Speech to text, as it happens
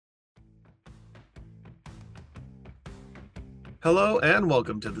Hello and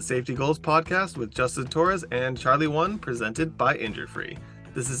welcome to the Safety Goals podcast with Justin Torres and Charlie One, presented by InjureFree.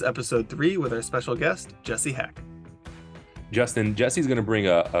 This is episode 3 with our special guest, Jessie Hoeck. Justin, Jesse's going to bring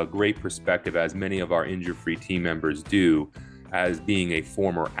a great perspective, as many of our InjureFree team members do, as being a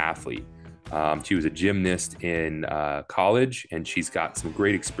former athlete. She was a gymnast in college, and she's got some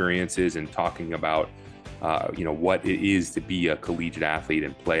great experiences in talking about, what it is to be a collegiate athlete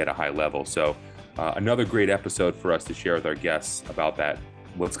and play at a high level. So another great episode for us to share with our guests about that,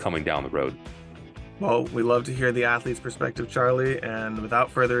 what's coming down the road. Well, we love to hear the athlete's perspective, Charlie, and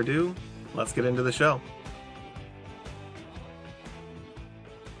without further ado, let's get into the show.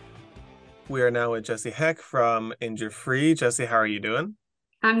 We are now with Jessie Hoeck from InjureFree. Jessie, how are you doing?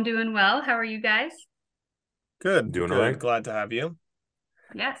 I'm doing well. How are you guys? Good. Doing good. all right. Glad to have you.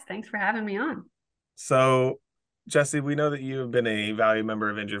 Yes, thanks for having me on. So, Jessie, we know that you've been a valued member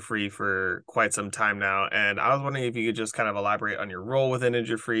of InjureFree for quite some time now, and I was wondering if you could just kind of elaborate on your role within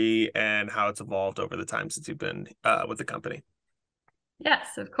InjureFree and how it's evolved over the time since you've been with the company.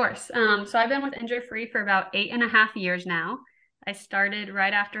 Yes, of course. So I've been with InjureFree for about 8.5 years now. I started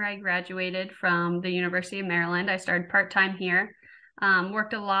right after I graduated from the University of Maryland. I started part-time here.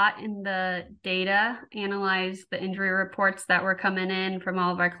 Worked a lot in the data, analyzed the injury reports that were coming in from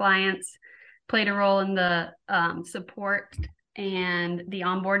all of our clients, played a role in the support and the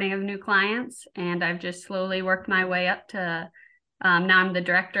onboarding of new clients. And I've just slowly worked my way up to now I'm the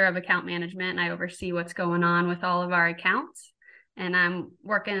director of account management, and I oversee what's going on with all of our accounts. And I'm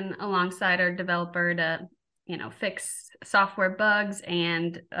working alongside our developer to, fix software bugs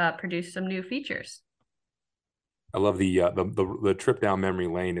and produce some new features. I love the trip down memory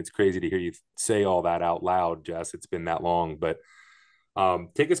lane. It's crazy to hear you say all that out loud, Jess. It's been that long, but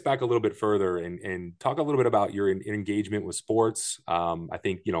take us back a little bit further and talk a little bit about your engagement with sports. I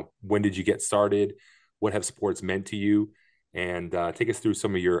think, when did you get started? What have sports meant to you? And take us through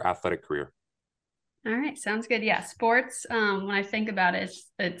some of your athletic career. All right, sounds good. Yeah, sports, when I think about it,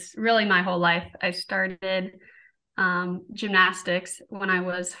 it's really my whole life. I started gymnastics when I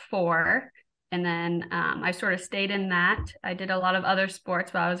was 4, and then I sort of stayed in that. I did a lot of other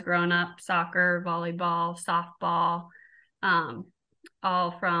sports while I was growing up: soccer, volleyball, softball,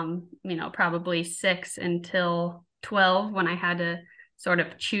 all from, probably 6 until 12, when I had to sort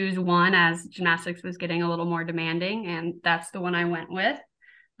of choose one, as gymnastics was getting a little more demanding, and that's the one I went with.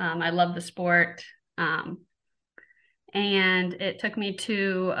 I love the sport. And it took me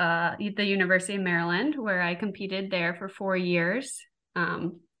to the University of Maryland, where I competed there for 4 years.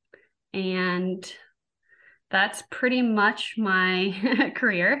 And that's pretty much my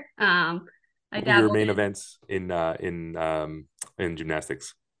career. What were your main events in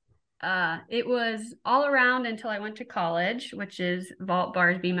gymnastics? It was all around until I went to college, which is vault,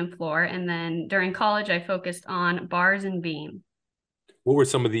 bars, beam, and floor. And then during college, I focused on bars and beam. What were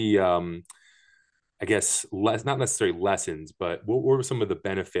some of the I guess not necessarily lessons, but what were some of the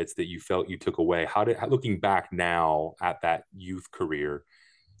benefits that you felt you took away? Looking back now at that youth career,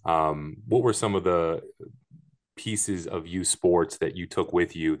 what were some of the pieces of youth sports that you took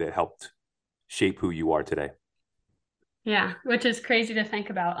with you that helped shape who you are today? Yeah, which is crazy to think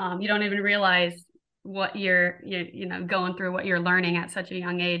about. You don't even realize what you're going through, what you're learning at such a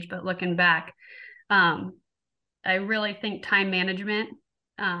young age. But looking back, I really think time management,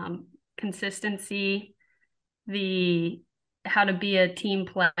 consistency, how to be a team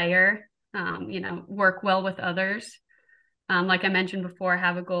player, work well with others. Like I mentioned before,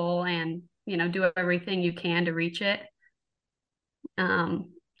 have a goal and, do everything you can to reach it.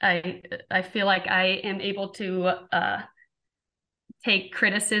 I feel like I am able to take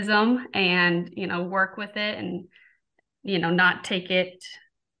criticism and, work with it and, not take it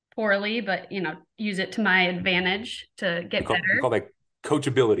poorly, but, use it to my advantage to get better. We call that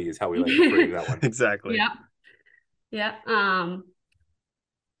coachability, is how we like to phrase that one. Exactly. Yeah.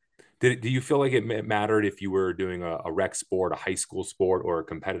 Do you feel like it mattered if you were doing a rec sport, a high school sport, or a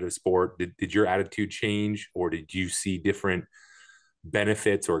competitive sport? Did your attitude change, or did you see different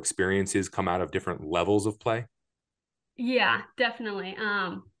benefits or experiences come out of different levels of play? Yeah, definitely.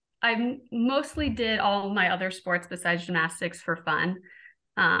 I mostly did all of my other sports besides gymnastics for fun.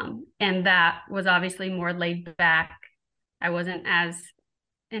 And that was obviously more laid back. I wasn't as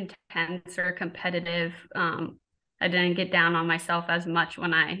intense or competitive. I didn't get down on myself as much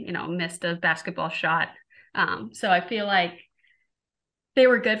when I, missed a basketball shot. So I feel like they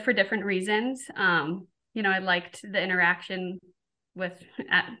were good for different reasons. I liked the interaction with,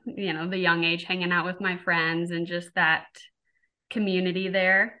 the young age, hanging out with my friends and just that community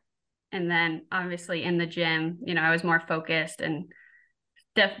there. And then obviously in the gym, I was more focused, and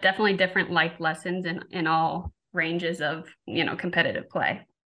definitely different life lessons in all ranges of, competitive play.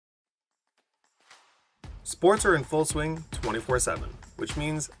 Sports are in full swing 24/7, which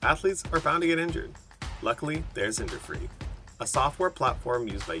means athletes are bound to get injured. Luckily, there's InjureFree, a software platform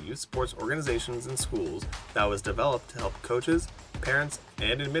used by youth sports organizations and schools that was developed to help coaches, parents,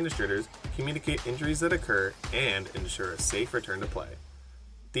 and administrators communicate injuries that occur and ensure a safe return to play.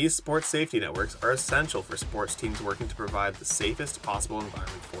 These sports safety networks are essential for sports teams working to provide the safest possible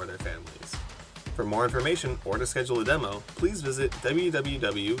environment for their families. For more information or to schedule a demo, please visit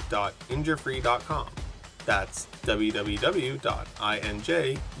www.injurefree.com. That's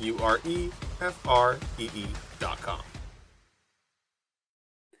www.injurefree.com.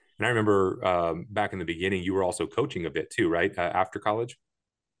 And I remember back in the beginning, you were also coaching a bit too, right? After college?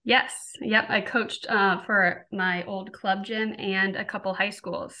 Yes. Yep. I coached for my old club gym and a couple high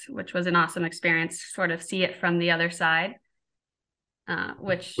schools, which was an awesome experience. Sort of see it from the other side.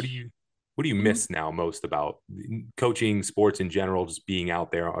 Which what do you miss now most about coaching, sports in general, just being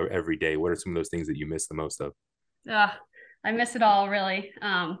out there every day? What are some of those things that you miss the most of? I miss it all, really.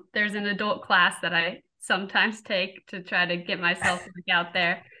 There's an adult class that I sometimes take to try to get myself out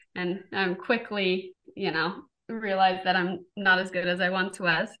there, and quickly, realize that I'm not as good as I once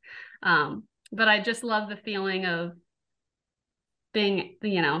was. But I just love the feeling of being,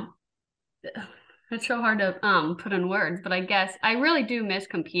 it's so hard to put in words, but I guess I really do miss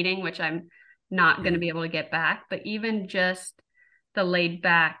competing, which I'm not going to be able to get back. But even just the laid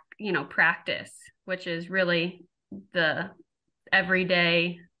back, practice, which is really the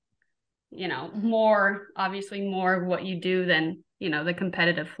everyday, obviously more what you do than, the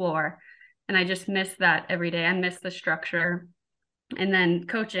competitive floor. And I just miss that every day. I miss the structure. And then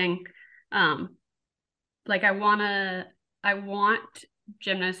coaching, I want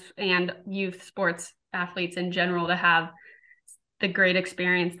gymnasts and youth sports athletes in general to have the great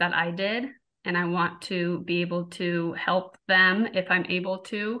experience that I did. And I want to be able to help them, if I'm able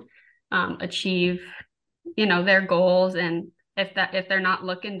to, achieve, their goals. And if they're not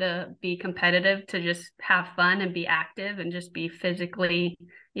looking to be competitive, to just have fun and be active and just be physically,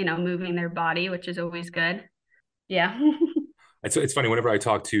 moving their body, which is always good. Yeah. It's funny whenever I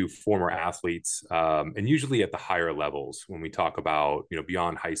talk to former athletes, and usually at the higher levels, when we talk about,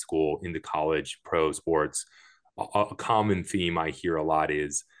 beyond high school into college, pro sports, a common theme I hear a lot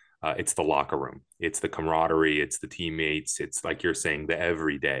is it's the locker room, it's the camaraderie, it's the teammates, it's like you're saying, the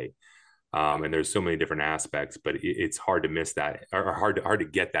everyday. And there's so many different aspects, but it's hard to miss that, or hard to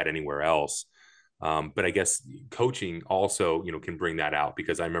get that anywhere else. But I guess coaching also, can bring that out,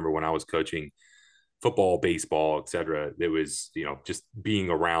 because I remember when I was coaching football, baseball, etc., it was, just being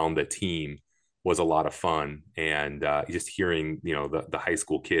around the team was a lot of fun. And just hearing, the high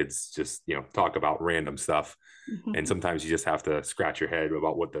school kids just, talk about random stuff. And sometimes you just have to scratch your head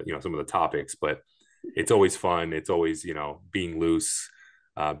about what some of the topics, but it's always fun. It's always, being loose,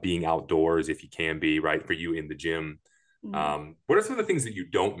 being outdoors if you can be, right, for you in the gym. What are some of the things that you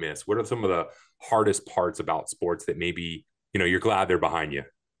don't miss? What are some of the hardest parts about sports that maybe, you're glad they're behind you?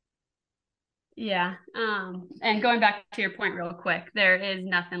 Yeah. And going back to your point real quick, there is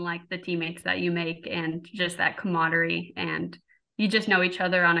nothing like the teammates that you make and just that camaraderie, and you just know each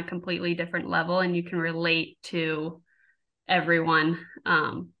other on a completely different level, and you can relate to everyone,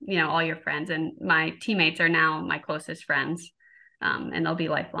 all your friends. And my teammates are now my closest friends, and they'll be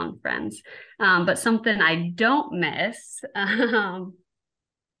lifelong friends. But something I don't miss, I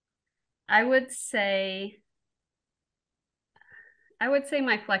would say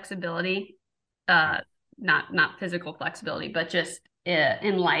my flexibility. Not physical flexibility, but just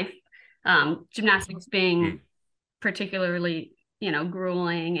in life. Gymnastics being particularly,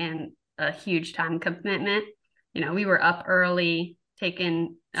 grueling and a huge time commitment. We were up early,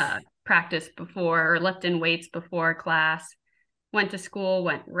 taking practice before, or lifting weights before class, went to school,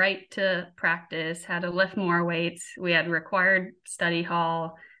 went right to practice, had to lift more weights. We had required study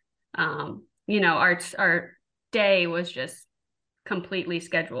hall. Our day was just completely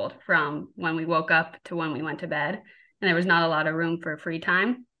scheduled from when we woke up to when we went to bed, and there was not a lot of room for free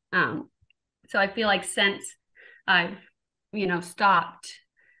time. So I feel like since I've stopped,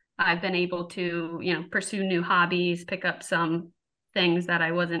 I've been able to pursue new hobbies, pick up some things that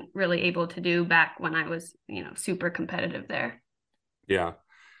I wasn't really able to do back when I was super competitive there. Yeah,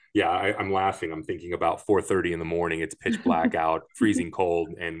 I'm laughing. I'm thinking about 4:30 in the morning. It's pitch black out, freezing cold,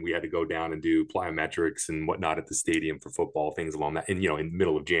 and we had to go down and do plyometrics and whatnot at the stadium for football, things along that. And in the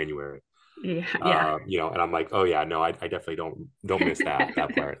middle of January, yeah. And I'm like, oh yeah, no, I definitely don't miss that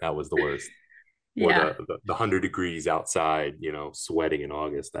part. That was the worst. Or Yeah. the 100 degrees outside, sweating in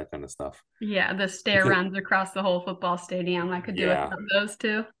August, that kind of stuff. Yeah, the stair runs across the whole football stadium. I could do Yeah, without those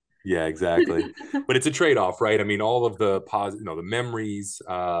too. Yeah, exactly. But it's a trade-off, right? I mean, all of the positive, the memories,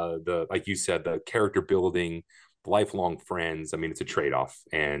 like you said, the character building, lifelong friends. I mean, it's a trade-off,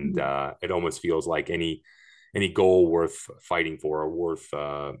 and it almost feels like any goal worth fighting for or worth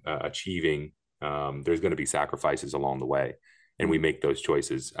achieving, there's going to be sacrifices along the way, and we make those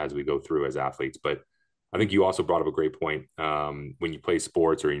choices as we go through as athletes. But I think you also brought up a great point. When you play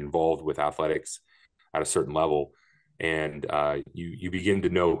sports or you're involved with athletics at a certain level, and you begin to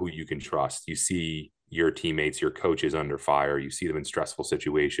know who you can trust. You see your teammates, your coaches under fire. You see them in stressful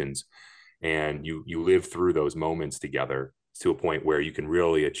situations, and you live through those moments together to a point where you can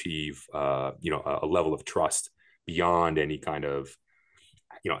really achieve a level of trust beyond any kind of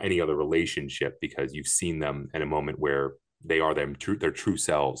any other relationship, because you've seen them in a moment where they are their true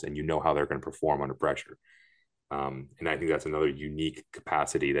selves, and you know how they're going to perform under pressure. And I think that's another unique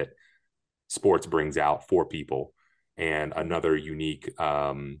capacity that sports brings out for people, and another unique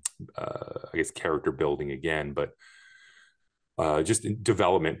I guess character building again, but just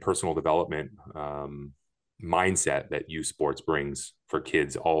personal development mindset that youth sports brings for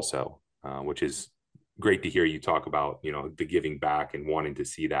kids also, which is great to hear you talk about, the giving back and wanting to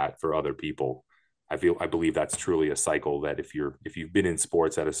see that for other people. I believe that's truly a cycle that if you've been in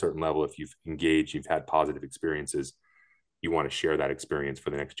sports at a certain level, if you've engaged, you've had positive experiences, you want to share that experience for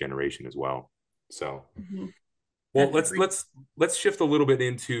the next generation as well. So, well, let's shift a little bit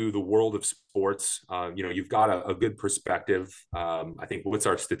into the world of sports. You've got a good perspective. I think, what's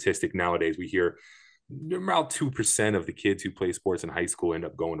our statistic nowadays? We hear about 2% of the kids who play sports in high school end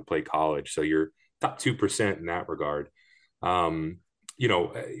up going to play college. So you're top 2% in that regard. Now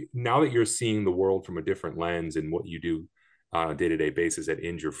that you're seeing the world from a different lens and what you do on a day-to-day basis at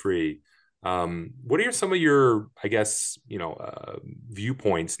InjureFree, what are some of your, I guess,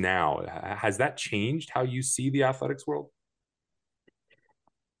 viewpoints now? Has that changed how you see the athletics world?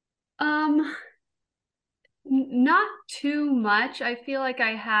 Not too much. I feel like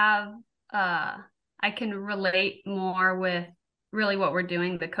I can relate more with really what we're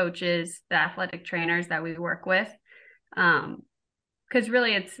doing, the coaches, the athletic trainers that we work with. Because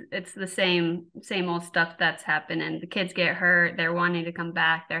really it's the same old stuff that's happening. The kids get hurt, they're wanting to come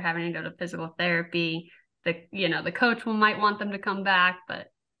back, they're having to go to physical therapy. The coach might want them to come back, but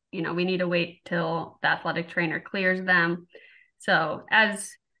we need to wait till the athletic trainer clears them. So as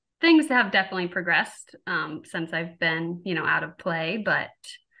things have definitely progressed since I've been out of play, but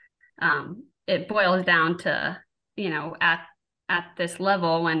it boils down to at this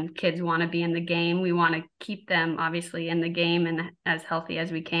level, when kids want to be in the game, we want to keep them obviously in the game and as healthy as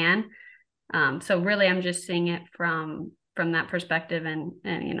we can. So really, I'm just seeing it from that perspective, and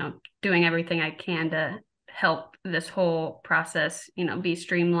doing everything I can to help this whole process be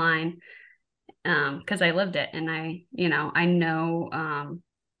streamlined, because I lived it, and I know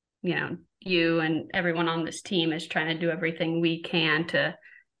you and everyone on this team is trying to do everything we can to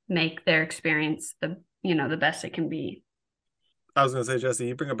make their experience the best it can be. I was going to say, Jesse,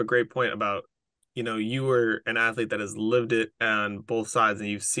 you bring up a great point about, you were an athlete that has lived it on both sides, and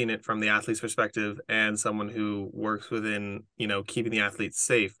you've seen it from the athlete's perspective and someone who works within, keeping the athletes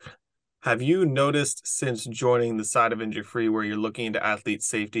safe. Have you noticed, since joining the side of InjureFree, where you're looking into athlete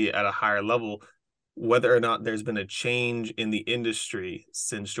safety at a higher level, whether or not there's been a change in the industry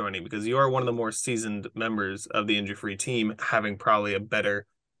since joining? Because you are one of the more seasoned members of the InjureFree team, having probably a better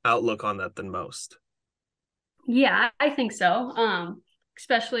outlook on that than most. Yeah, I think so.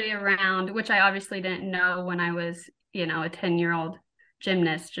 Especially around, which I obviously didn't know when I was, a 10-year-old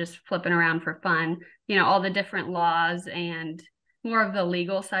gymnast just flipping around for fun, all the different laws and more of the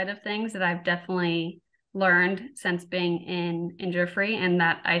legal side of things that I've definitely learned since being in InjureFree, and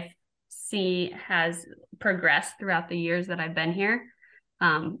that I see has progressed throughout the years that I've been here.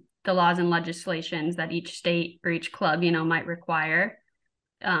 The laws and legislations that each state or each club, might require.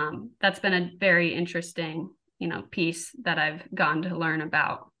 That's been a very interesting piece that I've gotten to learn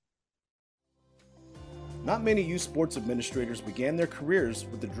about. Not many youth sports administrators began their careers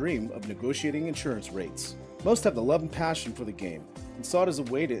with the dream of negotiating insurance rates. Most have the love and passion for the game and saw it as a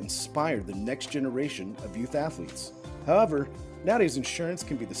way to inspire the next generation of youth athletes. However, nowadays insurance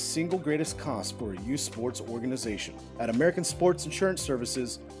can be the single greatest cost for a youth sports organization. At American Sports Insurance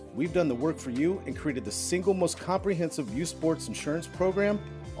Services, we've done the work for you and created the single most comprehensive youth sports insurance program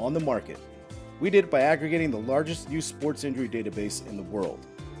on the market. We did it by aggregating the largest youth sports injury database in the world.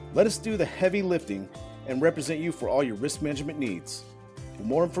 Let us do the heavy lifting and represent you for all your risk management needs. For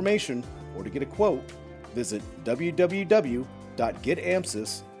more information or to get a quote, visit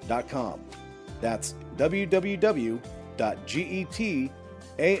www.getamsis.com. That's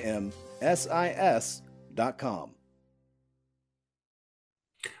www.getamsis.com.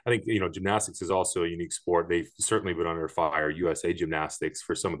 I think, gymnastics is also a unique sport. They've certainly been under fire, USA Gymnastics,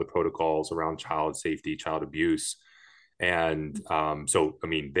 for some of the protocols around child safety, child abuse. And so, I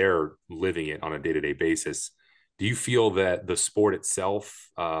mean, they're living it on a day-to-day basis. Do you feel that the sport itself,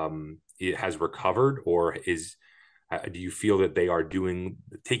 it has recovered, or do you feel that they are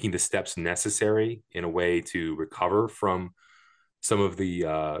taking the steps necessary in a way to recover from some of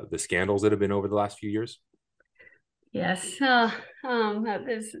the scandals that have been over the last few years? Yes, that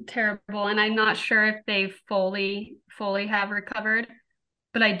is terrible, and I'm not sure if they fully have recovered,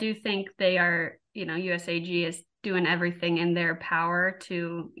 but I do think they are. USAG is doing everything in their power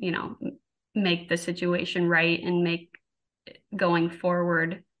to, make the situation right and make going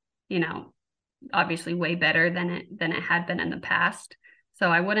forward, obviously way better than it had been in the past. So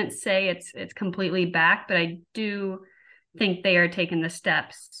I wouldn't say it's completely back, but I do think they are taking the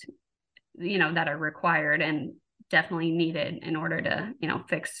steps, that are required and definitely needed in order to,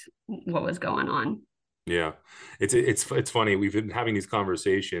 fix what was going on. Yeah, it's funny. We've been having these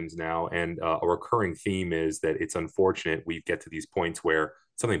conversations now, and a recurring theme is that it's unfortunate we get to these points where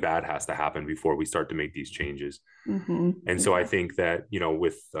something bad has to happen before we start to make these changes. Mm-hmm. And so I think that,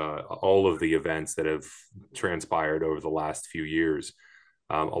 with all of the events that have transpired over the last few years,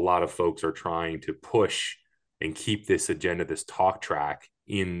 a lot of folks are trying to push and keep this agenda, this talk track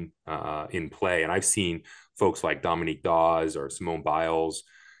in play. And I've seen folks like Dominique Dawes or Simone Biles,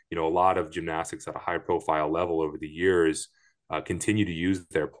 a lot of gymnastics at a high profile level over the years continue to use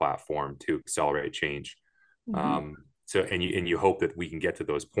their platform to accelerate change. Mm-hmm. And you hope that we can get to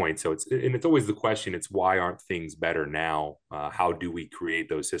those points. So it's always the question, it's why aren't things better now? How do we create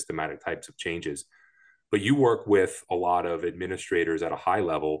those systematic types of changes? But you work with a lot of administrators at a high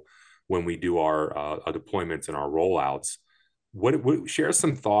level when we do our deployments and our rollouts. What share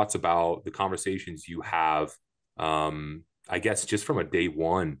some thoughts about the conversations you have, I guess, just from a day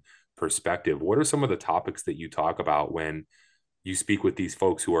one perspective. What are some of the topics that you talk about when you speak with these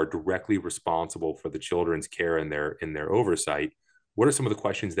folks who are directly responsible for the children's care and their oversight? What are some of the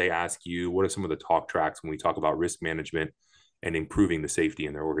questions they ask you? What are some of the talk tracks when we talk about risk management and improving the safety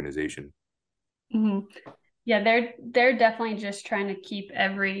in their organization? Mm-hmm. Yeah, they're definitely just trying to keep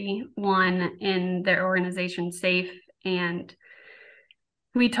everyone in their organization safe. And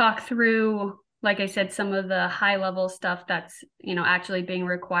we talk through, like I said, some of the high level stuff that's, actually being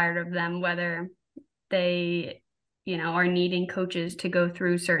required of them, whether they, are needing coaches to go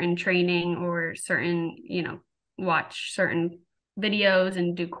through certain training or certain, watch certain videos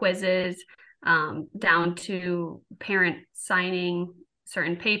and do quizzes, down to parent signing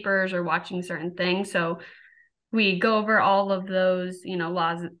certain papers or watching certain things. So we go over all of those,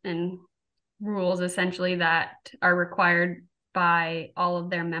 laws and rules essentially that are required by all of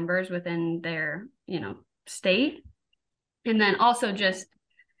their members within their, state. And then also just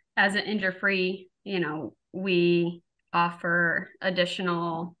as an InjureFree, we offer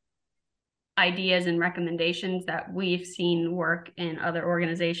additional ideas and recommendations that we've seen work in other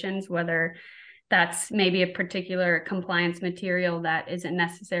organizations, whether that's maybe a particular compliance material that isn't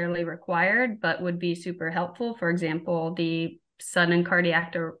necessarily required, but would be super helpful. For example, the sudden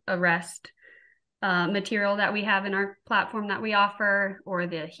cardiac arrest material that we have in our platform that we offer, or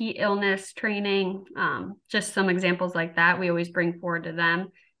the heat illness training, just some examples like that we always bring forward to them.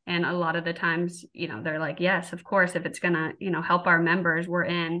 And a lot of the times, they're like, yes, of course, if it's gonna, help our members, we're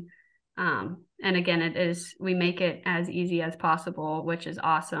in. And again, we make it as easy as possible, which is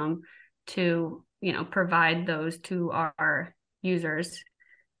awesome, to, provide those to our users,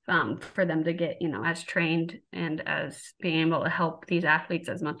 for them to get, as trained and as being able to help these athletes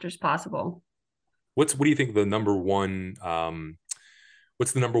as much as possible. What do you think the number one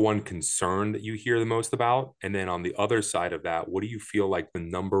what's the number one concern that you hear the most about? And then on the other side of that, what do you feel like the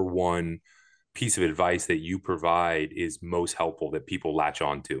number one piece of advice that you provide is most helpful that people latch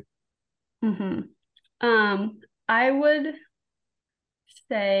on to? Mm-hmm. I would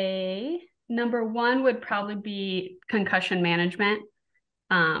say number one would probably be concussion management.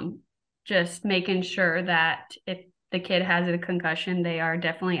 Just making sure that if the kid has a concussion, they are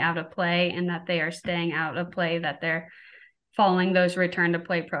definitely out of play, and that they are staying out of play, that they're following those return to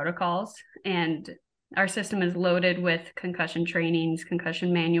play protocols. And our system is loaded with concussion trainings,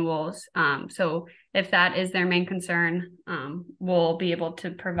 concussion manuals. So if that is their main concern, we'll be able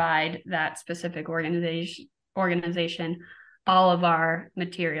to provide that specific organization all of our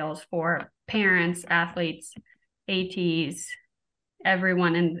materials for parents, athletes, ATs,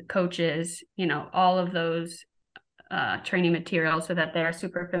 everyone, and coaches, all of those training materials, so that they're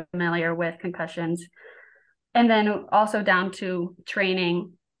super familiar with concussions. And then also down to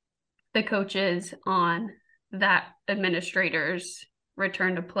training the coaches on that administrator's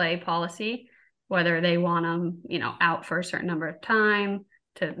return to play policy, whether they want them, out for a certain number of time,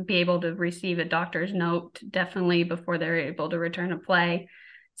 to be able to receive a doctor's note definitely before they're able to return to play.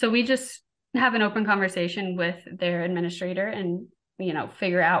 So we just have an open conversation with their administrator and,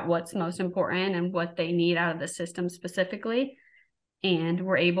 figure out what's most important and what they need out of the system specifically. And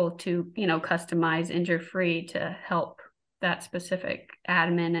we're able to, customize InjureFree to help that specific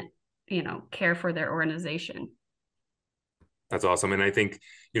admin, care for their organization. That's awesome. And I think,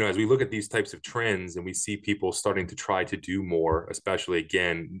 as we look at these types of trends and we see people starting to try to do more, especially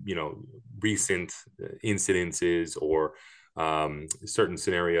again, recent incidences or certain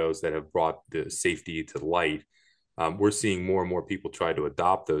scenarios that have brought the safety to light, we're seeing more and more people try to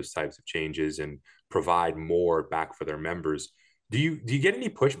adopt those types of changes and provide more back for their members. Do you get any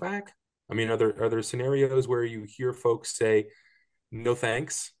pushback? I mean, are there scenarios where you hear folks say, no,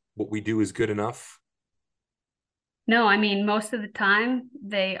 thanks, what we do is good enough? No, I mean, most of the time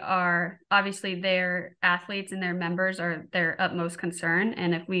they are obviously their athletes and their members are their utmost concern.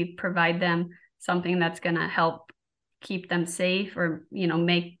 And if we provide them something that's going to help keep them safe or,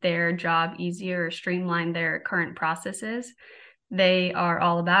 make their job easier or streamline their current processes, they are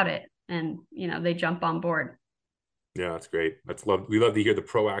all about it. And, they jump on board. Yeah, that's great. We love to hear the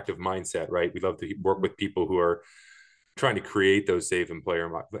proactive mindset, right? We love to work with people who are trying to create those safe and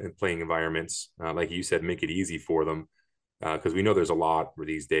playing environments, like you said, make it easy for them, because we know there's a lot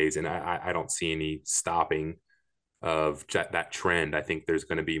these days, and I don't see any stopping of that trend. I think there's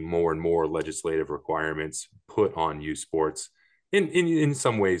going to be more and more legislative requirements put on youth sports, in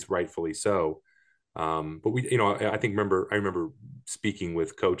some ways rightfully so. But I remember speaking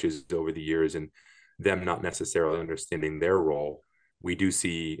with coaches over the years and them not necessarily understanding their role. We do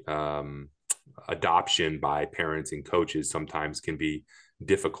see adoption by parents and coaches sometimes can be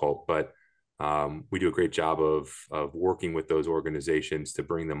difficult, but we do a great job of working with those organizations to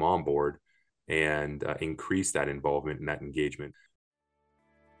bring them on board and increase that involvement and that engagement.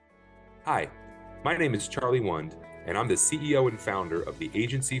 Hi, my name is Charlie Wund, and I'm the CEO and founder of the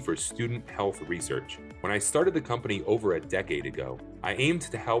Agency for Student Health Research. When I started the company over a decade ago, I aimed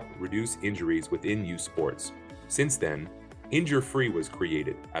to help reduce injuries within youth sports. Since then, InjureFree was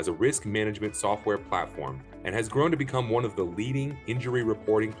created as a risk management software platform and has grown to become one of the leading injury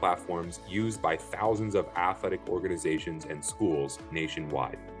reporting platforms used by thousands of athletic organizations and schools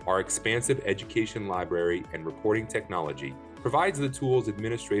nationwide. Our expansive education library and reporting technology provides the tools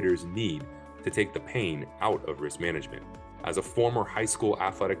administrators need to take the pain out of risk management. As a former high school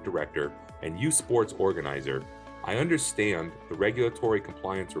athletic director and youth sports organizer, I understand the regulatory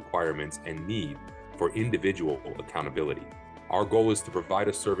compliance requirements and need for individual accountability. Our goal is to provide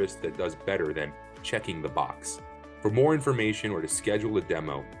a service that does better than checking the box. For more information or to schedule a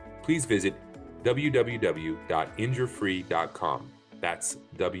demo, please visit www.injurefree.com. That's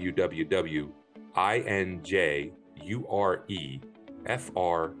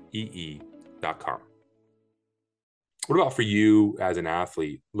www.injurefree.com. What about for you as an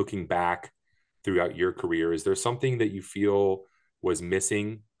athlete, looking back throughout your career? Is there something that you feel was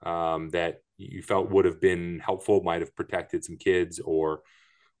missing that you felt would have been helpful, might have protected some kids, or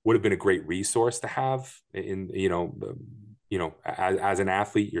would have been a great resource to have as an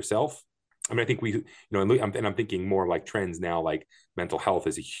athlete yourself? I mean, I think I'm thinking more like trends now, like mental health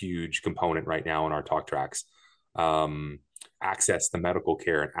is a huge component right now in our talk tracks. Access to medical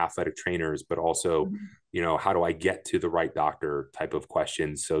care and athletic trainers, but also, how do I get to the right doctor type of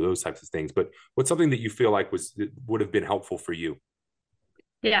questions? So those types of things. But what's something that you feel like would have been helpful for you?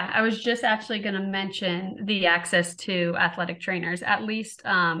 Yeah, I was just actually going to mention the access to athletic trainers, at least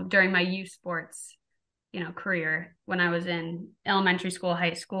during my youth sports, career when I was in elementary school,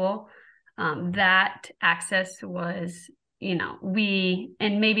 high school. That access was, and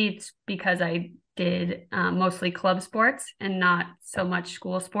maybe it's because I did mostly club sports and not so much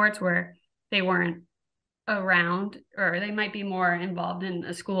school sports where they weren't around, or they might be more involved in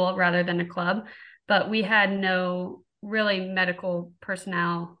a school rather than a club, but we had no really medical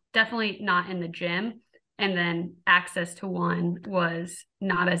personnel, definitely not in the gym. And then access to one was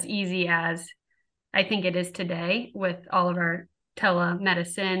not as easy as I think it is today with all of our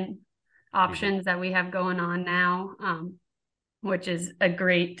telemedicine options that we have going on now, which is a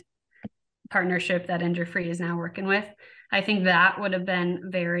great partnership that InjureFree is now working with. I think that would have been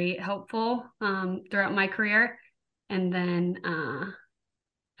very helpful throughout my career. And then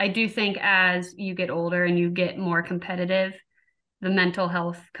I do think as you get older and you get more competitive, the mental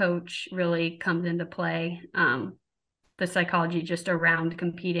health coach really comes into play. The psychology just around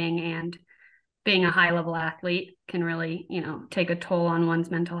competing and being a high level athlete can really, take a toll on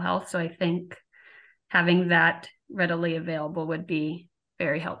one's mental health. So I think having that readily available would be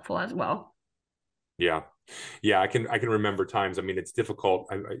very helpful as well. Yeah. Yeah, I can remember times. I mean, it's difficult,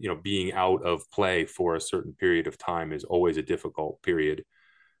 being out of play for a certain period of time is always a difficult period.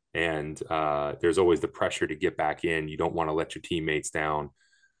 And there's always the pressure to get back in. You don't want to let your teammates down.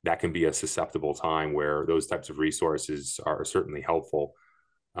 That can be a susceptible time where those types of resources are certainly helpful.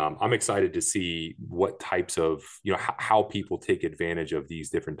 I'm excited to see what types of, how people take advantage of these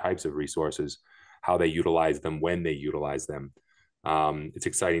different types of resources, how they utilize them, when they utilize them. It's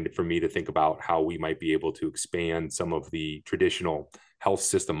exciting for me to think about how we might be able to expand some of the traditional health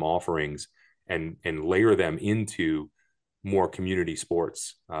system offerings and layer them into more community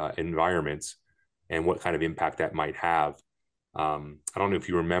sports environments, and what kind of impact that might have. I don't know if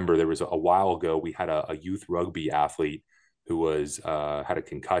you remember, there was a while ago, we had a youth rugby athlete who was had a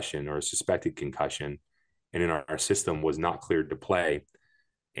concussion or a suspected concussion, and in our system was not cleared to play.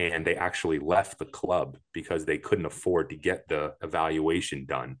 And they actually left the club because they couldn't afford to get the evaluation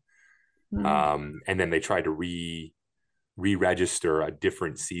done. And then they tried to re-register a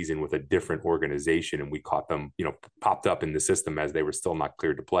different season with a different organization, and we caught them, popped up in the system as they were still not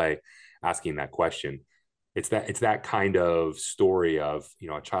cleared to play, asking that question. It's that kind of story of,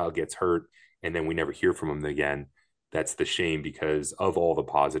 a child gets hurt and then we never hear from them again. That's the shame, because of all the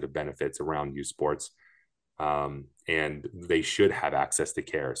positive benefits around youth sports. And they should have access to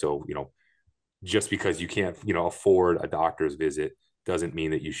care. So, just because you can't, afford a doctor's visit doesn't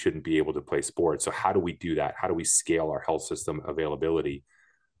mean that you shouldn't be able to play sports. So how do we do that? How do we scale our health system availability,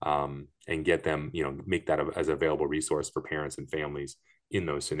 and get them, make that as an available resource for parents and families in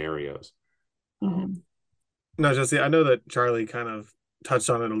those scenarios? No, Jesse, I know that Charlie kind of touched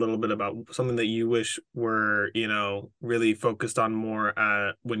on it a little bit about something that you wish were, really focused on more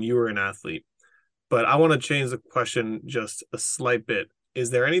when you were an athlete. But I want to change the question just a slight bit. Is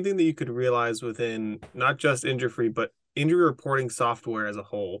there anything that you could realize within not just InjureFree, but injury reporting software as a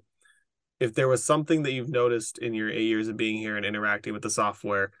whole? If there was something that you've noticed in your 8 years of being here and interacting with the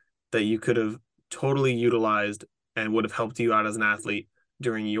software that you could have totally utilized and would have helped you out as an athlete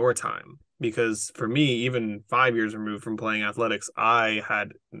during your time? Because for me, even 5 years removed from playing athletics, I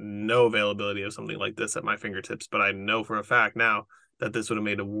had no availability of something like this at my fingertips. But I know for a fact now that this would have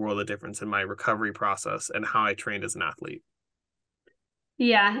made a world of difference in my recovery process and how I trained as an athlete.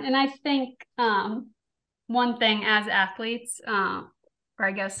 Yeah. And I think one thing as athletes, or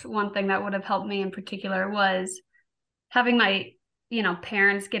I guess one thing that would have helped me in particular, was having my,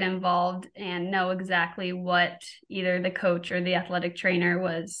 parents get involved and know exactly what either the coach or the athletic trainer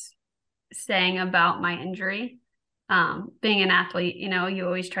was saying about my injury. Being an athlete, you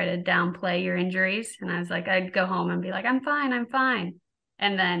always try to downplay your injuries. And I was like, I'd go home and be like, I'm fine.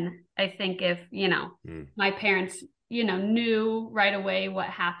 And then I think if, my parents, knew right away what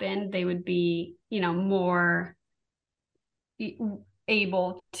happened, they would be, more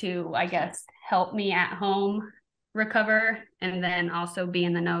able to, I guess, help me at home recover, and then also be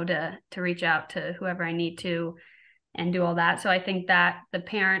in the know to reach out to whoever I need to and do all that. So I think that the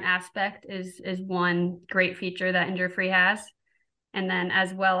parent aspect is one great feature that InjureFree has. And then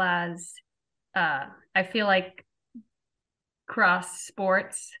as well as I feel like cross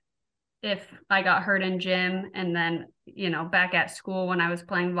sports, if I got hurt in gym and then, back at school when I was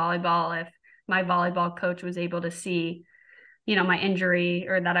playing volleyball, if my volleyball coach was able to see, my injury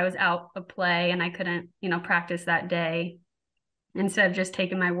or that I was out of play and I couldn't, practice that day, instead of just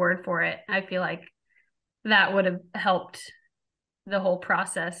taking my word for it, I feel like that would have helped the whole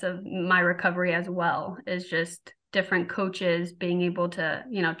process of my recovery as well, is just different coaches being able to,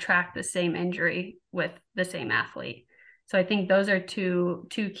 track the same injury with the same athlete. So I think those are two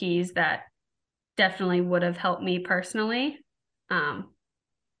keys that definitely would have helped me personally,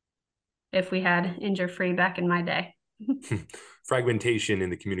 if we had InjureFree back in my day. Fragmentation in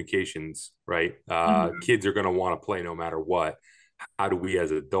the communications, right? Kids are going to want to play no matter what. How do we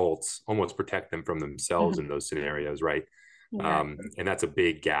as adults almost protect them from themselves in those scenarios, right? And that's a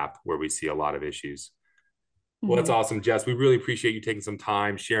big gap where we see a lot of issues. Well, that's awesome, Jess. We really appreciate you taking some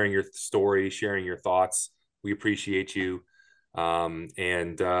time, sharing your story, sharing your thoughts. We appreciate you. And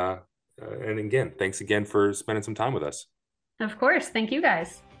again, thanks again for spending some time with us. Of course. Thank you,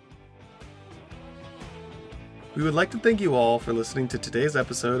 guys. We would like to thank you all for listening to today's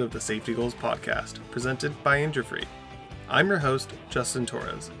episode of the Safety Goals podcast, presented by InjureFree. I'm your host, Justin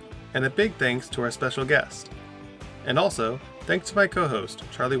Torres, and a big thanks to our special guest. And also, thanks to my co-host,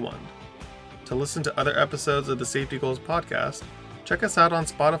 Charlie Wund. To listen to other episodes of the Safety Goals podcast, check us out on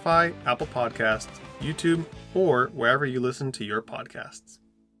Spotify, Apple Podcasts, YouTube, or wherever you listen to your podcasts.